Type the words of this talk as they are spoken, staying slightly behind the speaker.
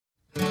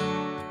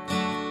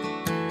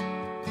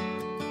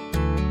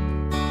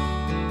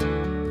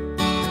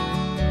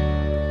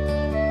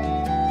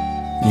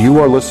You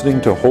are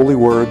listening to Holy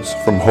Words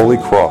from Holy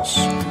Cross,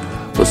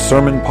 the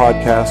sermon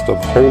podcast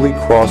of Holy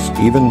Cross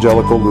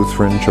Evangelical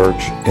Lutheran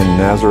Church in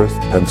Nazareth,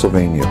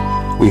 Pennsylvania.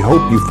 We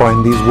hope you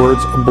find these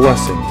words a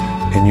blessing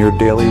in your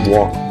daily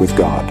walk with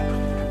God.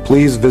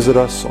 Please visit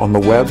us on the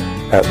web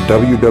at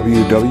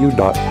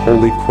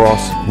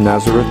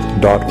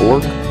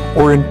www.holycrossnazareth.org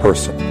or in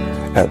person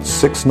at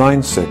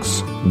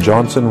 696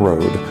 Johnson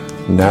Road,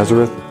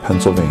 Nazareth,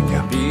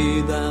 Pennsylvania.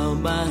 Be thou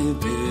my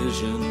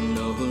vision,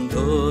 O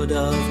Lord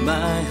of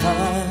my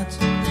heart.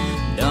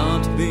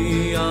 Not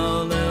be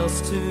all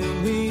else to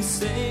me,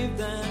 save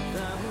that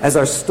thou... As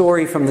our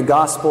story from the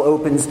gospel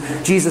opens,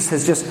 Jesus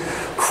has just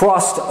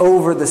crossed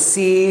over the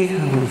sea.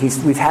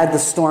 We've had the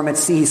storm at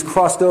sea. He's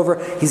crossed over.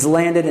 He's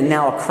landed, and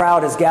now a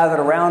crowd has gathered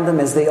around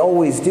him, as they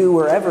always do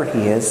wherever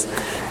he is.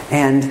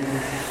 And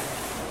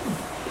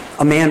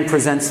a man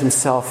presents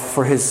himself,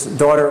 for his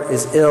daughter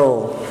is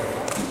ill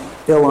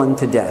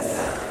unto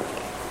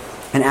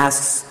death, and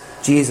asks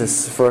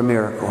Jesus for a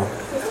miracle.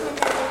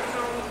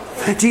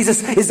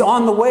 Jesus is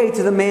on the way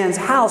to the man's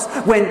house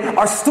when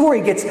our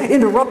story gets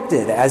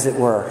interrupted, as it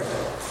were,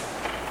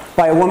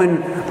 by a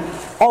woman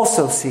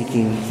also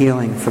seeking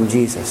healing from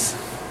Jesus.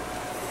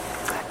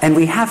 And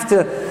we have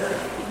to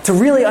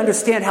really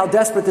understand how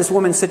desperate this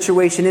woman's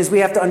situation is, we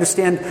have to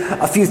understand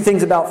a few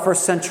things about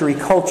first century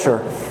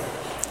culture,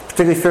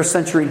 particularly first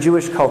century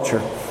Jewish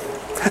culture.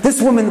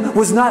 This woman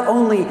was not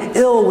only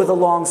ill with a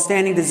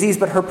long-standing disease,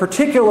 but her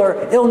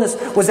particular illness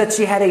was that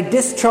she had a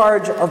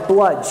discharge of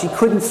blood. She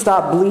couldn't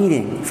stop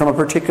bleeding from a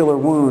particular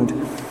wound.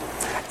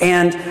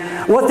 And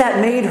what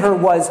that made her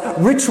was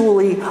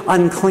ritually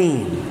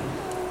unclean.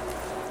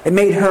 It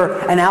made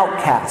her an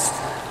outcast.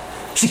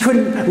 She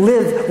couldn't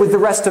live with the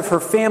rest of her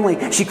family.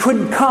 She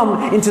couldn't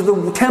come into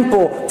the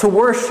temple to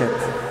worship.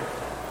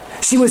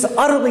 She was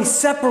utterly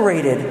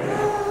separated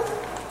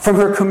from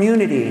her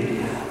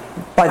community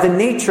by the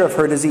nature of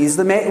her disease,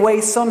 the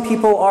way some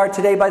people are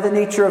today by the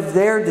nature of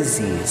their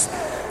disease,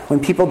 when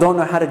people don't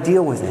know how to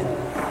deal with it.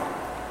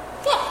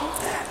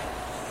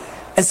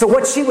 And so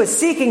what she was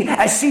seeking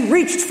as she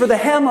reached for the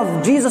hem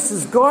of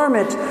Jesus'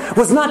 garment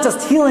was not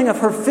just healing of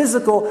her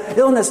physical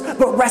illness,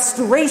 but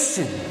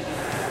restoration.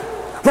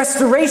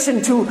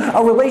 Restoration to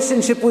a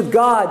relationship with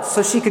God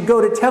so she could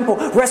go to temple.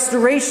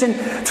 Restoration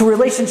to a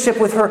relationship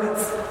with her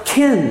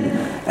kin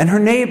and her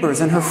neighbors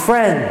and her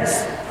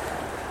friends.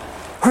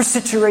 Her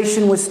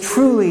situation was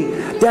truly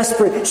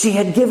desperate. She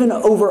had given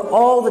over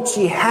all that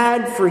she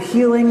had for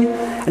healing,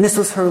 and this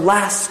was her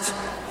last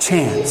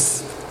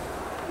chance.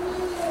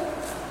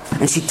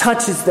 And she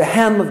touches the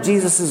hem of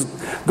Jesus'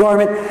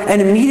 garment,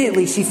 and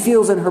immediately she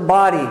feels in her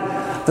body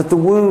that the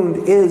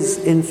wound is,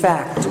 in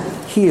fact,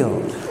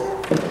 healed.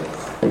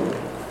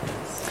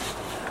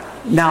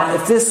 Now,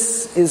 if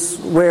this is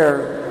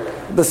where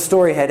the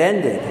story had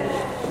ended,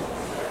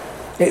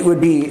 it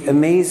would be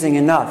amazing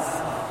enough.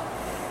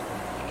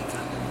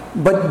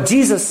 But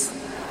Jesus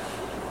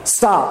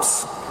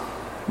stops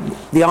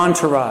the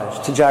entourage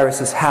to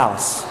Jairus'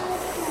 house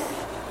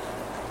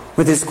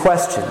with his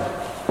question,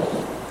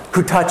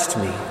 "Who touched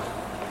me?"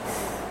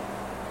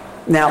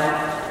 Now,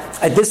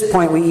 at this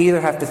point, we either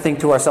have to think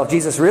to ourselves,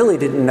 Jesus really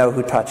didn't know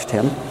who touched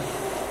him,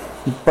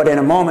 but in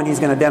a moment he's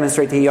going to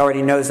demonstrate that he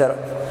already knows that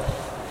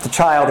the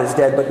child is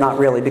dead, but not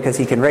really, because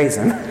he can raise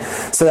him.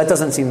 So that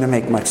doesn't seem to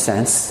make much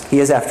sense. He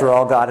is, after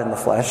all, God in the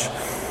flesh.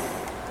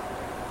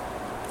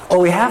 Or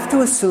we have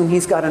to assume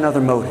he's got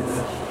another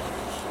motive.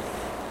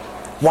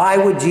 Why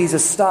would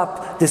Jesus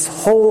stop this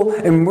whole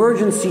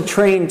emergency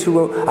train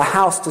to a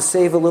house to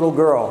save a little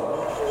girl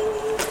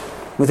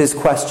with his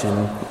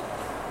question,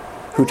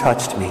 "Who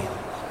touched me?"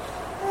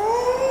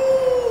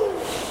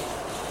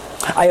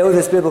 I owe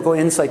this biblical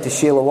insight to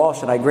Sheila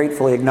Walsh, and I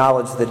gratefully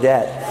acknowledge the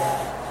debt.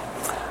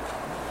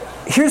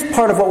 Here's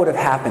part of what would have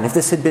happened if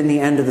this had been the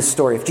end of the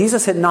story. If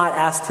Jesus had not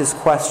asked his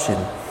question,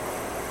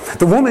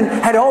 the woman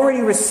had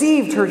already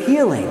received her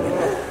healing,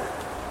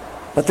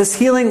 but this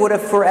healing would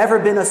have forever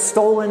been a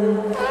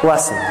stolen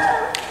blessing.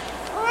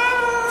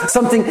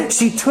 Something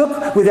she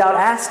took without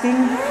asking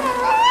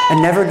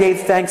and never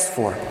gave thanks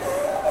for.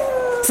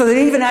 So that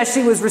even as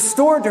she was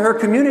restored to her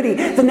community,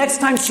 the next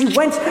time she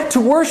went to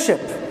worship,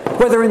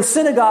 whether in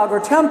synagogue or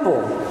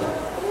temple,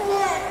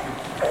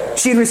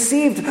 she had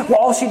received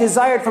all she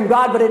desired from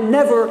God, but had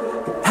never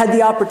had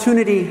the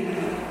opportunity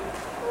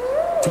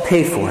to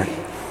pay for it.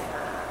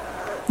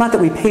 Not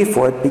that we pay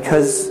for it,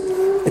 because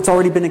it's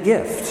already been a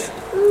gift.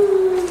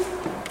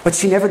 But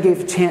she never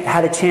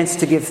had a chance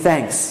to give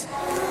thanks.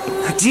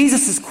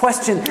 Jesus'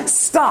 question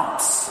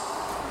stops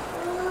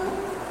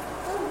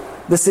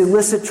this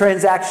illicit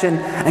transaction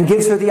and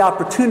gives her the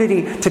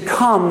opportunity to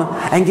come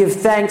and give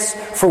thanks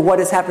for what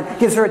has happened.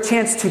 Gives her a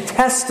chance to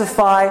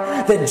testify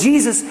that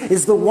Jesus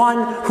is the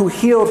one who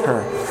healed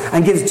her.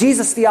 And gives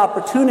Jesus the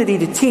opportunity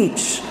to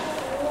teach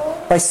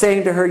by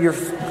saying to her, "Your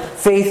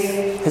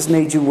faith has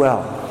made you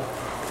well."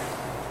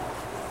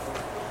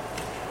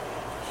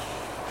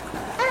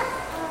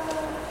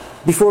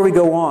 Before we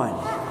go on,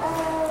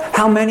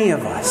 how many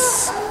of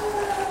us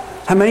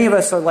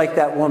are like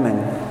that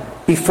woman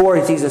before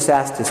Jesus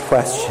asked his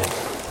question?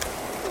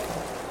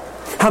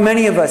 How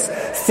many of us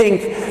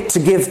think to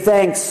give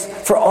thanks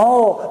for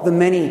all the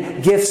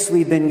many gifts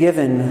we've been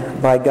given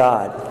by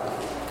God?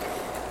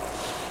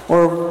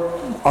 Or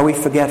are we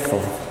forgetful?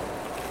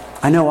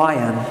 I know I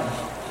am.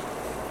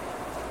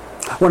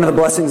 One of the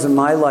blessings of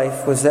my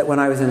life was that when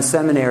I was in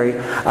seminary,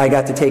 I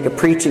got to take a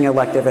preaching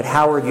elective at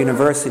Howard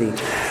University.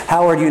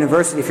 Howard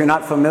University, if you're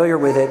not familiar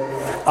with it,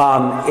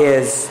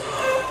 is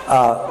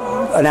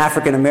an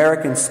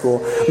African-American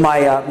school.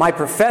 My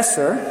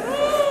professor,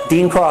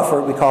 Dean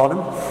Crawford, we called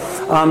him,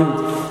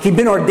 he'd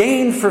been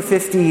ordained for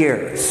 50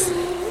 years.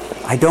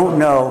 I don't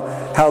know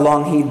how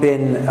long he'd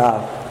been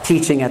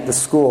teaching at the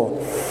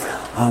school.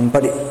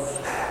 But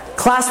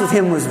class with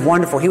him was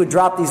wonderful. He would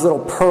drop these little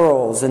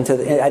pearls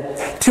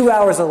into 2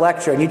 hours of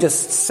lecture, and you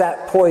just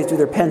sat poised with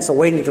your pencil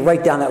waiting to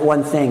write down that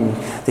one thing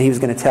that he was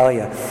going to tell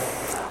you.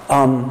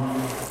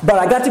 But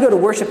I got to go to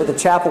worship at the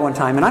chapel one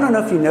time, and I don't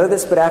know if you know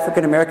this, but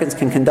African Americans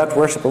can conduct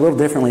worship a little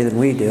differently than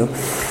we do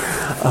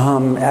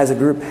as a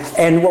group.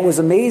 And what was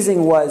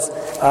amazing was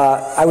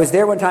I was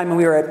there one time, and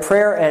we were at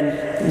prayer,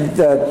 and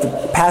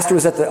the pastor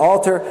was at the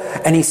altar,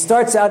 and he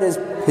starts out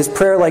his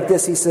prayer like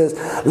this. He says,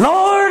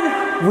 "Lord,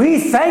 we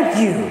thank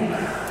you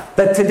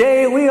that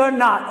today we are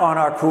not on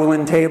our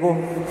cooling table."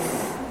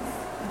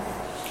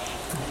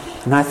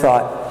 And I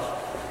thought,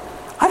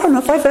 I don't know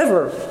if I've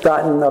ever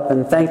gotten up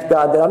and thanked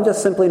God that I'm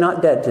just simply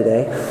not dead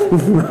today.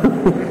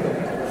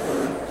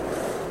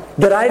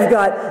 That I've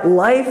got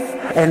life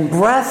and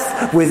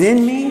breath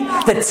within me.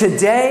 That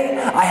today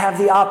I have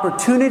the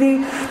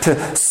opportunity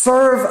to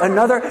serve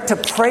another, to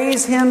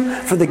praise Him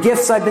for the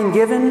gifts I've been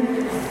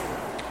given.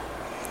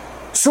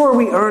 Sure,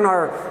 we earn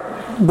our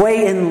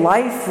way in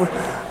life,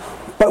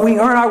 but we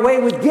earn our way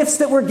with gifts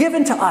that were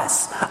given to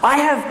us.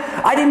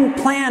 I didn't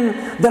plan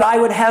that I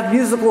would have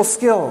musical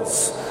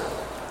skills.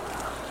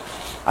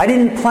 I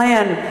didn't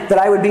plan that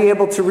I would be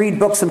able to read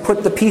books and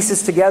put the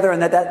pieces together,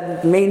 and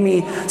that made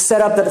me set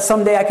up that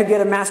someday I could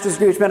get a master's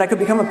degree, which meant I could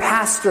become a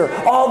pastor.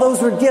 All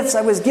those were gifts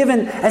I was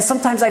given, and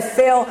sometimes I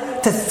fail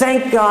to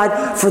thank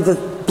God for the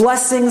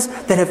blessings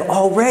that have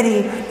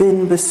already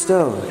been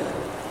bestowed.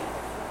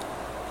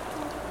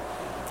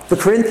 The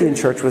Corinthian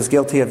church was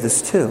guilty of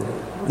this too,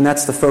 and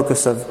that's the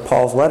focus of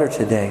Paul's letter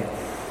today.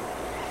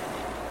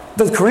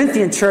 The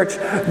Corinthian church,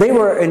 they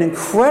were an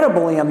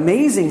incredibly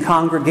amazing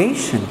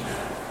congregation.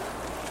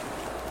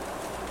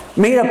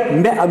 Made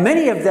up,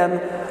 many of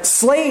them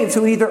slaves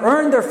who either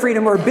earned their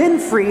freedom or been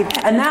freed,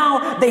 and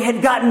now they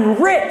had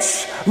gotten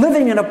rich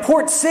living in a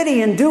port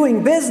city and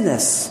doing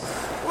business.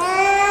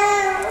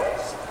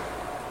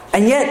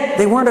 And yet,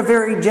 they weren't a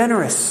very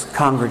generous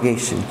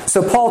congregation.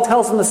 So Paul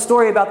tells them the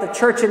story about the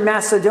church in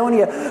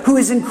Macedonia, who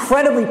is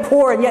incredibly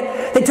poor, and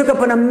yet they took up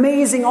an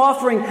amazing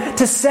offering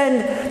to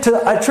send to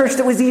a church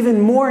that was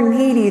even more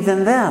needy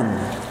than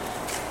them.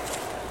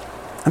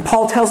 And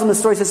Paul tells them the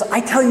story. He says, I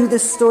tell you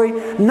this story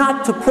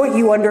not to put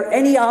you under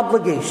any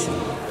obligation,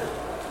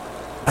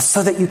 but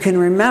so that you can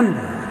remember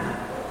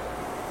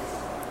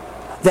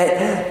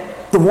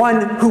that the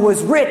one who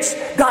was rich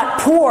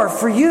got poor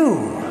for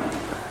you.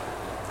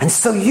 And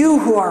so you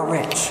who are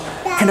rich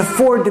can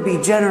afford to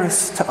be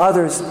generous to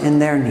others in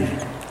their need.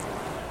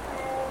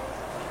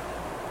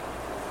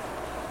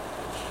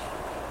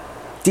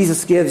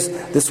 Jesus gives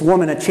this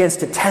woman a chance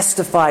to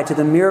testify to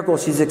the miracle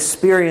she's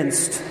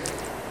experienced.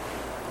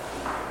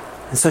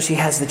 And so she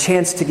has the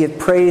chance to give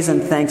praise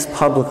and thanks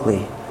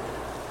publicly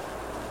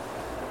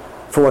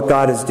for what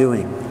God is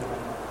doing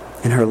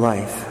in her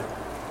life.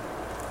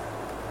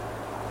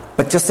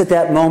 But just at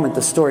that moment,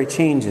 the story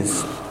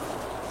changes.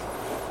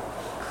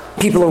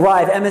 People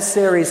arrive,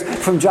 emissaries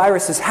from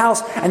Jairus'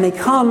 house, and they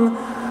come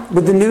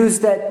with the news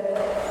that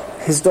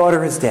his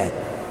daughter is dead,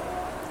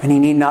 and he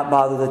need not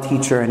bother the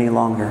teacher any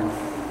longer.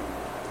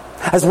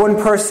 As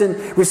one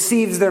person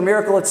receives their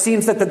miracle, it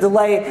seems that the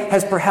delay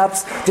has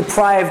perhaps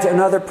deprived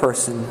another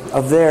person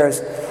of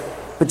theirs.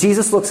 But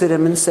Jesus looks at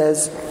him and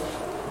says,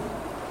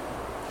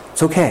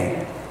 it's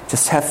okay.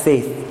 Just have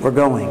faith. We're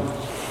going.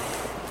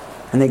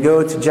 And they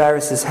go to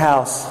Jairus'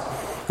 house.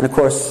 And of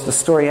course, the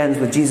story ends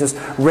with Jesus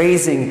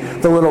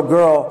raising the little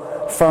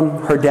girl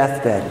from her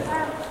deathbed.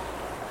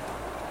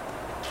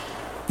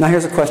 Now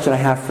here's a question I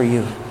have for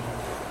you.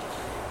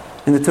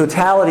 In the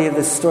totality of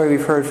this story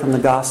we've heard from the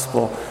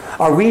gospel,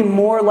 are we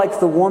more like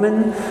the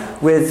woman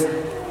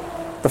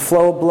with the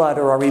flow of blood,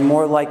 or are we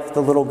more like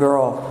the little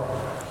girl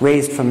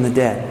raised from the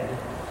dead?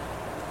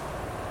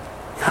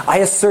 I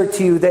assert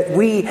to you that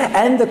we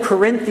and the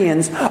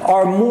Corinthians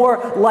are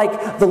more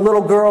like the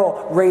little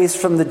girl raised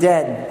from the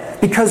dead,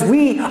 because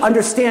we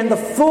understand the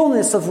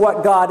fullness of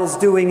what God is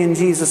doing in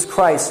Jesus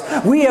Christ.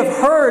 We have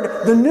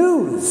heard the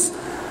news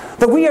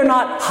that we are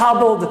not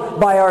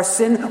hobbled by our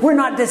sin. We're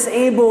not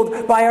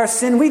disabled by our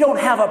sin. We don't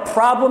have a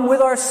problem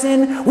with our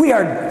sin. We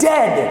are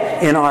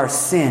dead in our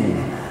sin.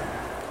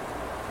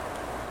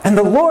 And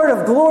the Lord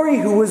of glory,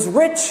 who was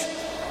rich,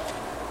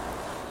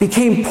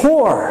 became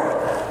poor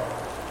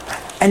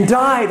and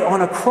died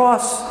on a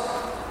cross,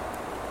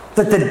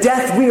 that the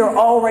death we are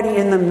already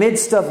in the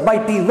midst of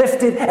might be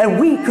lifted and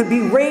we could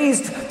be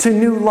raised to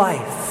new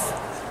life.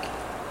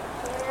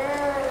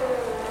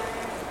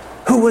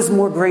 Who was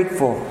more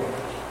grateful,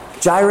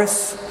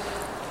 Jairus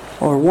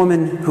or a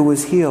woman who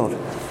was healed?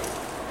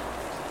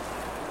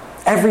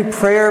 Every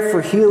prayer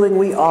for healing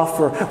we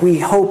offer, we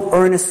hope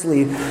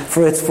earnestly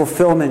for its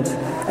fulfillment.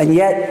 And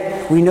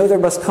yet, we know there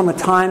must come a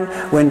time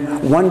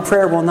when one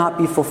prayer will not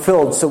be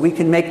fulfilled, so we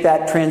can make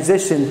that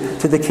transition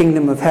to the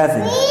kingdom of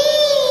heaven.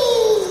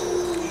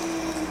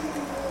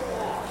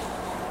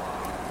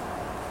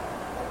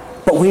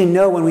 But we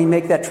know when we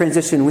make that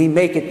transition, we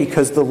make it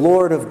because the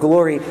Lord of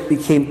glory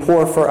became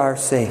poor for our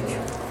sake.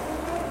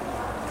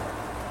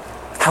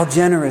 How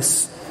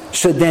generous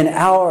should then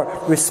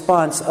our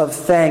response of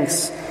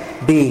thanks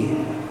be?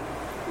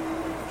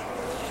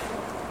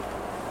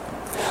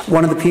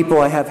 One of the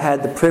people I have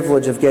had the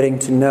privilege of getting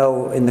to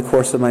know in the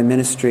course of my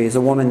ministry is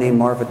a woman named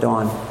Marva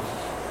Dawn.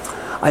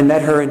 I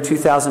met her in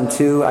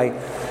 2002.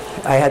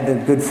 I had the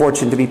good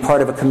fortune to be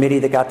part of a committee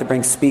that got to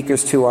bring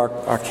speakers to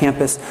our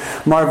campus.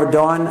 Marva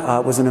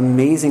Dawn was an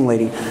amazing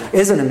lady,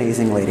 is an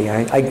amazing lady.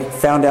 I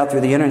found out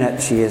through the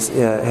internet she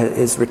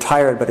is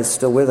retired but is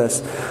still with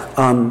us.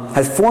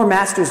 Has 4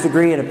 master's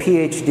degree and a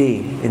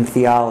PhD in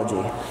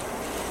theology.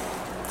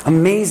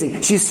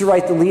 Amazing. She used to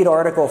write the lead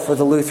article for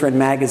the Lutheran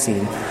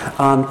magazine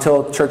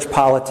till church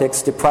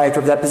politics deprived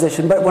her of that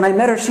position. But when I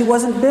met her, she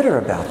wasn't bitter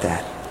about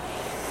that.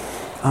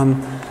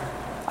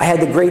 I had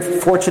the great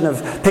fortune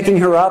of picking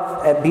her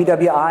up at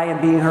BWI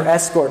and being her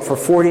escort for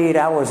 48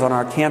 hours on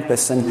our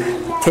campus and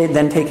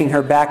then taking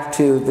her back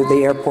to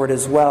the airport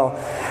as well.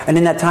 And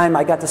in that time,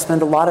 I got to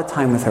spend a lot of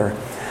time with her.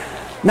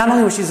 Not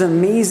only was she an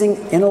amazing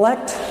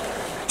intellect,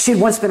 she had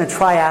once been a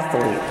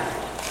triathlete.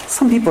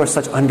 Some people are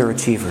such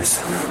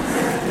underachievers.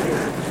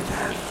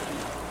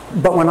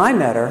 But when I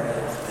met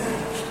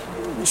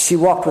her, she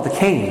walked with a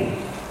cane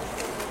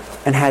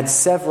and had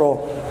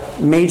several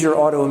major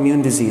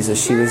autoimmune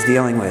diseases she was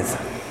dealing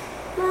with.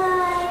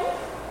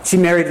 She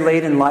married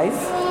late in life,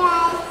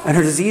 and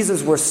her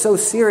diseases were so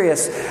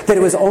serious that it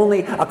was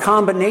only a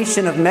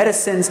combination of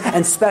medicines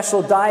and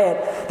special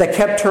diet that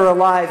kept her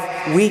alive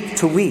week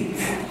to week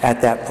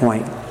at that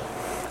point.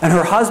 And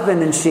her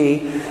husband and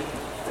she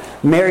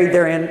measured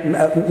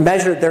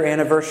their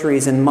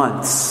anniversaries in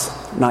months,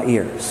 not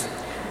years.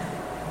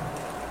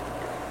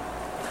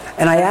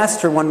 And I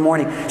asked her one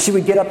morning, she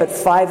would get up at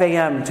 5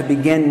 a.m. to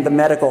begin the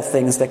medical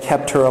things that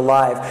kept her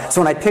alive.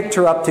 So when I picked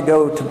her up to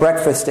go to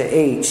breakfast at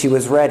 8, she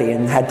was ready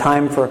and had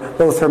time for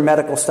both her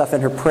medical stuff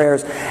and her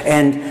prayers.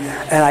 And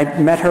I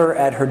met her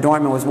at her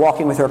dorm and was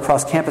walking with her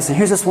across campus. And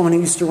here's this woman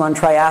who used to run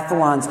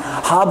triathlons,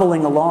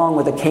 hobbling along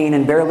with a cane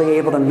and barely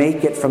able to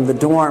make it from the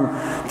dorm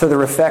to the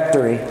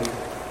refectory.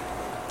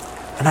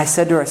 And I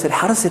said to her,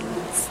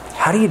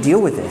 how do you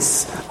deal with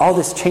this? All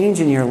this change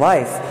in your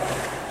life?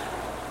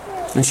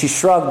 And she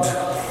shrugged,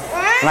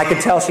 and I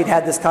could tell she'd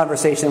had this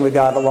conversation with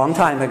God a long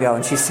time ago.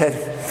 And she said,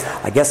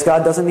 I guess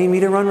God doesn't need me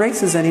to run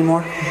races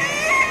anymore.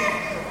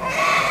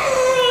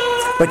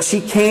 But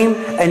she came,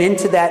 and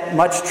into that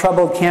much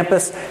troubled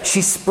campus,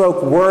 she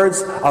spoke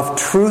words of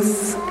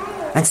truth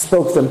and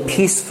spoke them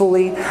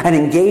peacefully and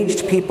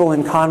engaged people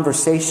in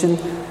conversation.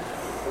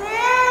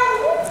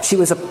 She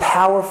was a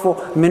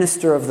powerful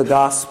minister of the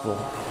gospel.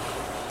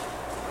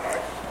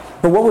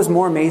 But what was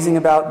more amazing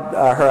about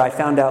her, I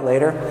found out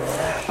later,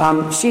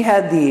 she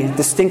had the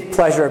distinct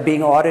pleasure of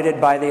being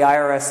audited by the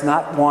IRS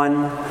not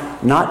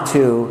 1, not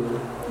 2,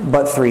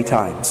 but 3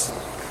 times.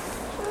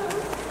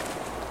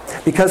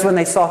 Because when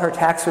they saw her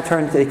tax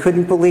return, they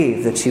couldn't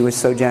believe that she was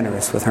so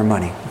generous with her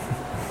money.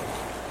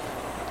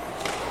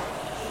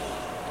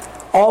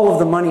 All of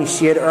the money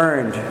she had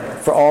earned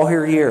for all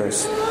her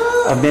years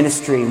of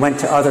ministry went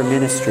to other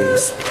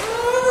ministries.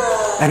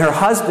 And her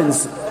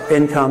husband's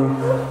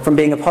income from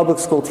being a public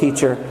school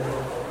teacher,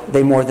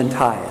 they more than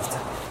tithed.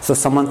 So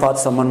someone thought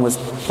someone was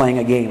playing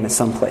a game at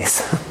some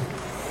place.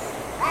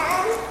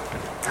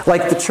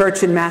 Like the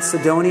church in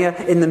Macedonia,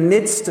 in the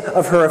midst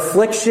of her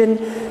affliction,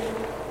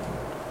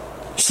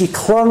 she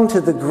clung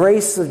to the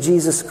grace of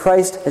Jesus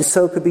Christ and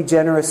so could be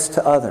generous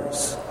to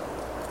others.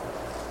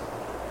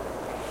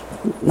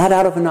 Not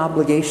out of an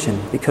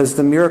obligation, because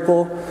the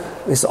miracle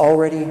is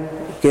already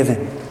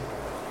given.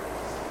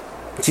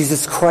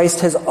 Jesus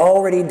Christ has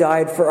already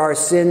died for our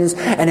sins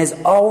and has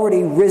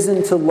already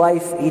risen to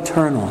life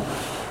eternal,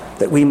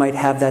 that we might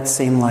have that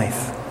same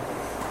life.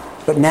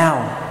 But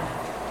now,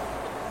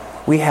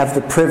 we have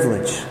the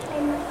privilege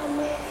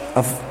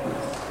of,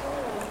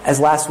 as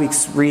last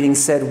week's reading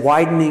said,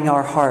 widening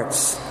our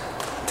hearts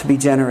to be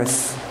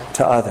generous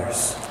to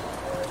others.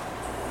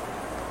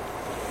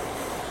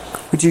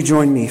 Would you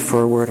join me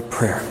for a word of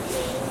prayer?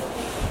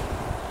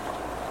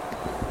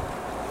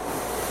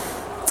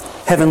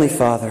 Heavenly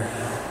Father,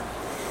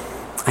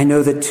 I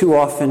know that too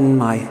often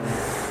my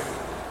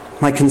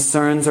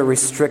concerns are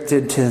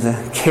restricted to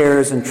the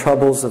cares and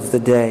troubles of the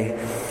day,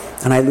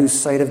 and I lose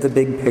sight of the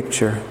big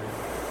picture,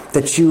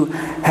 that you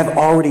have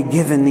already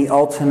given the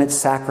ultimate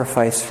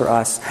sacrifice for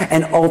us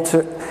and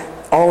answered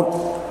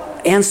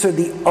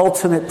the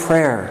ultimate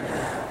prayer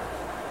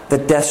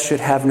that death should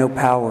have no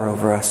power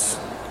over us.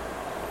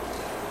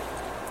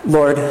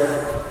 Lord,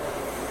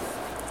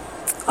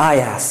 I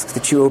ask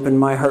that you open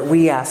my heart.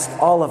 We ask,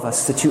 all of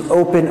us, that you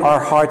open our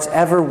hearts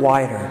ever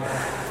wider.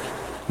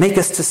 Make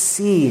us to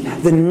see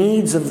the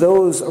needs of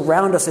those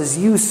around us as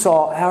you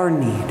saw our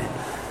need.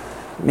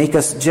 Make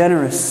us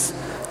generous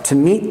to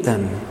meet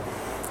them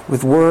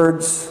with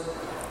words,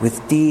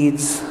 with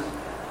deeds,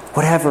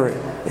 whatever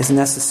is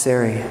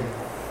necessary,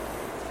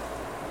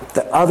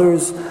 that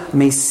others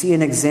may see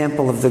an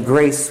example of the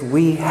grace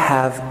we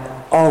have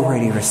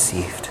already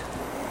received.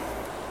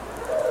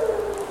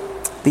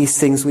 These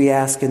things we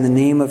ask in the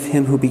name of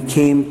him who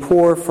became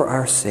poor for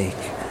our sake,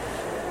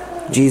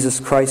 Jesus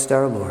Christ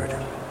our Lord.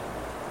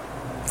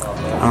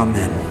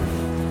 Amen.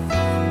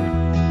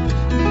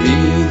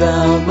 Be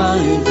thou my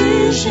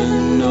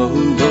vision, O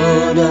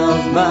Lord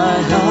of my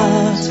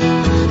heart.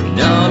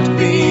 Not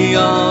be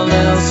all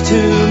else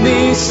to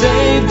me,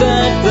 save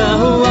that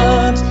thou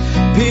art.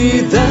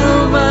 Be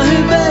thou my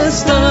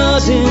best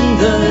thought in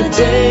the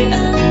day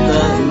and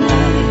the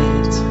night.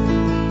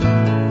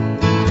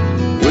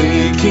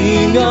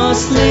 Waking or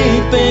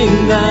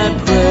sleeping, thy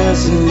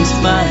presence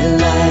my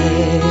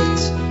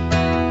light.